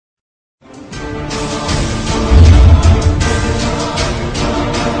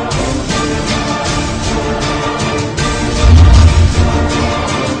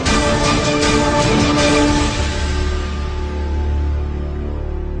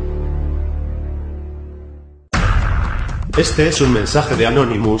Este es un mensaje de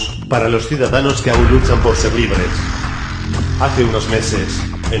Anonymous, para los ciudadanos que aún luchan por ser libres. Hace unos meses,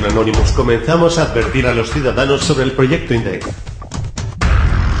 en Anonymous comenzamos a advertir a los ciudadanos sobre el proyecto INDECT.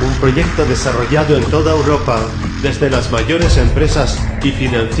 Un proyecto desarrollado en toda Europa, desde las mayores empresas, y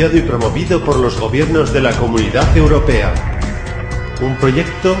financiado y promovido por los gobiernos de la Comunidad Europea. Un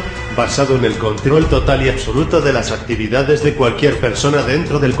proyecto basado en el control total y absoluto de las actividades de cualquier persona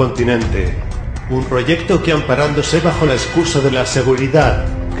dentro del continente. Un proyecto que, amparándose bajo la excusa de la seguridad,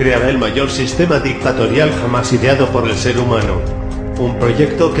 creará el mayor sistema dictatorial jamás ideado por el ser humano. Un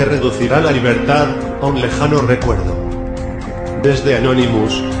proyecto que reducirá la libertad a un lejano recuerdo. Desde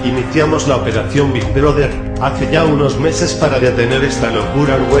Anonymous, iniciamos la operación Big Brother, hace ya unos meses para detener esta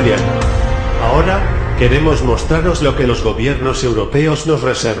locura orwelliana. Ahora, queremos mostraros lo que los gobiernos europeos nos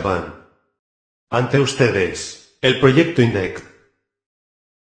reservan. Ante ustedes, el proyecto INDECT.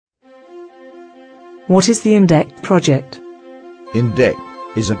 What is the INDECT project? INDECT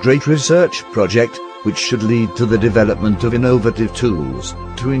is a great research project which should lead to the development of innovative tools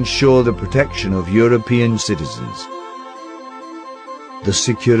to ensure the protection of European citizens. The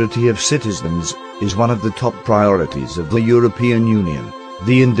security of citizens is one of the top priorities of the European Union.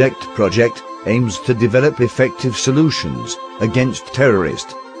 The INDECT project aims to develop effective solutions against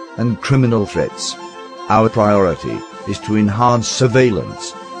terrorist and criminal threats. Our priority is to enhance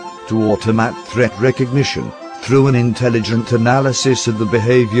surveillance, to automate threat recognition through an intelligent analysis of the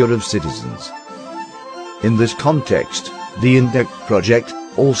behavior of citizens. In this context, the INDECT project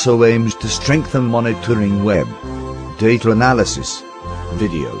also aims to strengthen monitoring web, data analysis,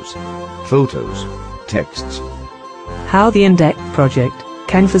 videos, photos, texts. How the INDECT project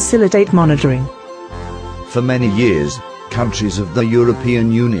can facilitate monitoring. For many years, countries of the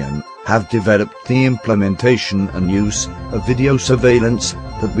European Union have developed the implementation and use of video surveillance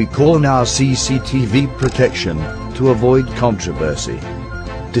that we call now CCTV protection to avoid controversy.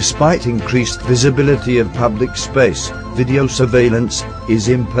 Despite increased visibility of public space, video surveillance is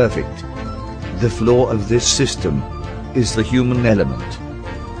imperfect. The flaw of this system is the human element.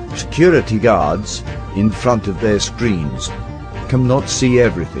 Security guards, in front of their screens, cannot see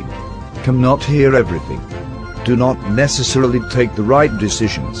everything, cannot hear everything, do not necessarily take the right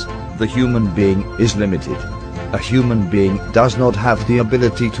decisions. The human being is limited. A human being does not have the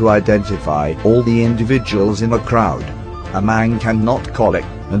ability to identify all the individuals in a crowd. A man cannot collect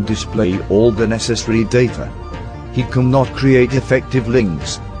and display all the necessary data. He cannot create effective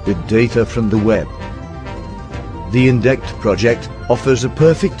links with data from the web. The INDECT project offers a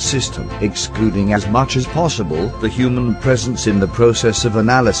perfect system, excluding as much as possible the human presence in the process of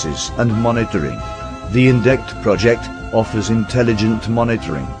analysis and monitoring. The INDECT project offers intelligent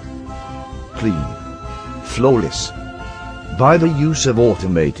monitoring. Clean, flawless, by the use of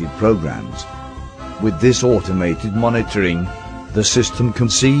automated programs. With this automated monitoring, the system can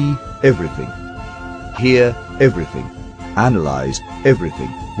see everything, hear everything, analyze everything,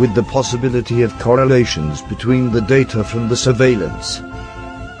 with the possibility of correlations between the data from the surveillance,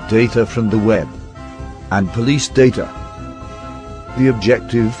 data from the web, and police data. The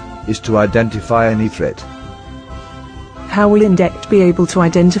objective is to identify any threat. How will INDECT be able to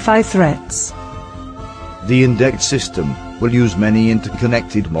identify threats? The INDECT system will use many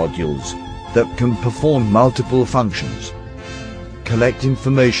interconnected modules that can perform multiple functions. Collect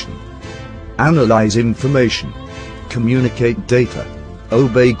information, analyze information, communicate data,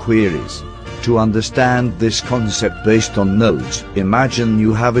 obey queries. To understand this concept based on nodes, imagine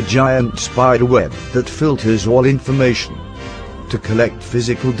you have a giant spider web that filters all information. To collect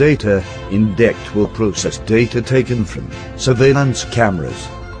physical data, INDECT will process data taken from surveillance cameras,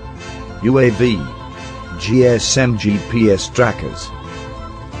 UAV, GSM GPS trackers,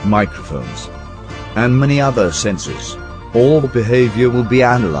 microphones, and many other sensors. All behavior will be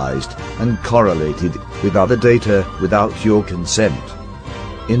analyzed and correlated with other data without your consent.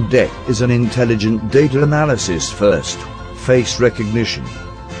 INDECT is an intelligent data analysis first, face recognition,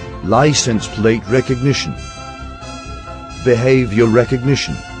 license plate recognition, behavior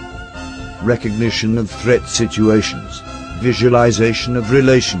recognition, recognition of threat situations, visualization of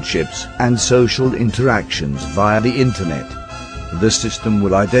relationships and social interactions via the internet. The system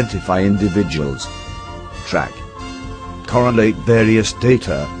will identify individuals, track, correlate various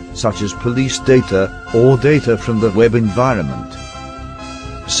data, such as police data or data from the web environment.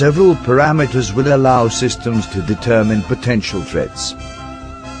 Several parameters will allow systems to determine potential threats.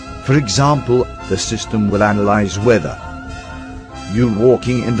 For example, the system will analyze whether you're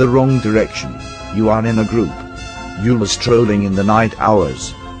walking in the wrong direction, you are in a group, you are strolling in the night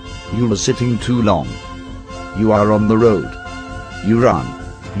hours, you are sitting too long, you are on the road, you run,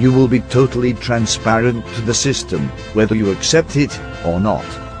 You will be totally transparent to the system, whether you accept it or not.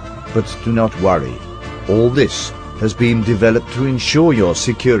 But do not worry. All this has been developed to ensure your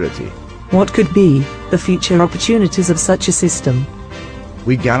security. What could be the future opportunities of such a system?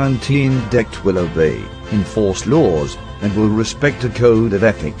 We guarantee INDECT will obey, enforce laws, and will respect a code of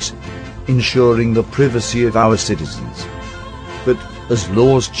ethics, ensuring the privacy of our citizens. But as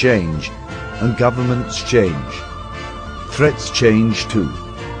laws change, and governments change, threats change too.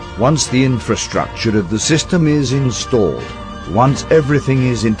 Once the infrastructure of the system is installed, once everything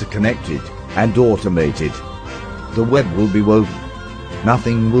is interconnected and automated, the web will be woven.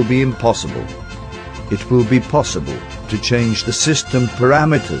 Nothing will be impossible. It will be possible to change the system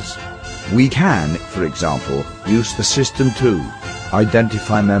parameters. We can, for example, use the system to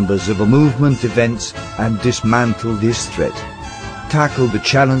identify members of a movement events and dismantle this threat. Tackle the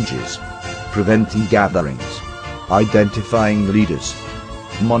challenges, preventing gatherings, identifying leaders,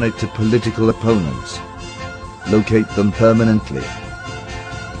 monitor political opponents, locate them permanently.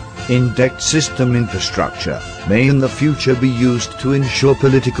 INDECT system infrastructure may in the future be used to ensure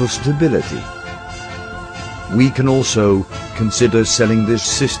political stability. We can also consider selling this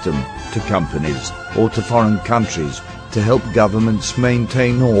system to companies or to foreign countries to help governments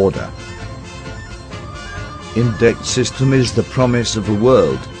maintain order. INDECT system is the promise of a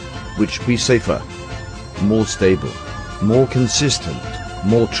world which be safer, more stable, more consistent,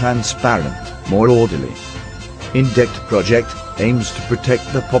 more transparent, more orderly. INDECT project aims to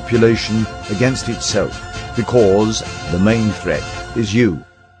protect the population against itself, because the main threat is you.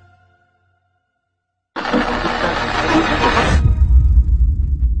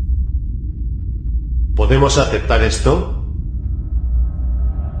 ¿Podemos aceptar esto?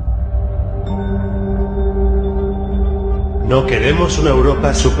 No queremos una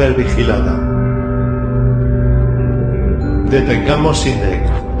Europa supervigilada. Detengamos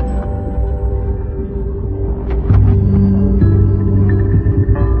INDECT.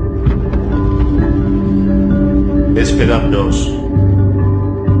 Esperadnos.